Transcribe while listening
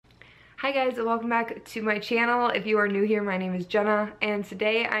Hi guys, welcome back to my channel. If you are new here, my name is Jenna, and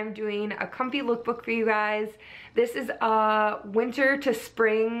today I'm doing a comfy lookbook for you guys. This is a winter to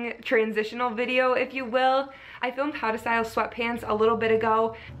spring transitional video, if you will. I filmed how to style sweatpants a little bit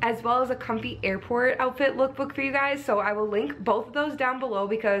ago, as well as a comfy airport outfit lookbook for you guys, so I will link both of those down below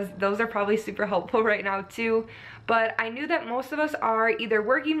because those are probably super helpful right now too. But I knew that most of us are either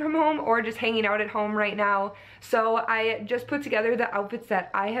working from home or just hanging out at home right now, so I just put together the outfits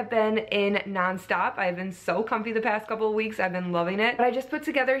that I have been in non-stop. I've been so comfy the past couple of weeks. I've been loving it. But I just put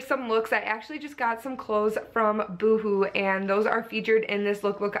together some looks. I actually just got some clothes from Boohoo, and those are featured in this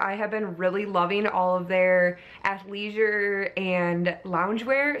lookbook. I have been really loving all of their athleisure and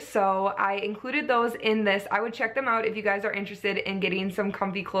loungewear, so I included those in this. I would check them out if you guys are interested in getting some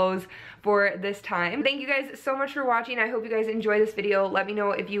comfy clothes for this time. Thank you guys so much for watching. I hope you guys enjoy this video. Let me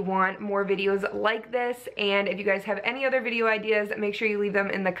know if you want more videos like this, and if you guys have any other video ideas, make sure you leave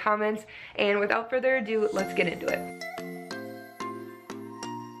them in the comments. And without further ado, let's get into it.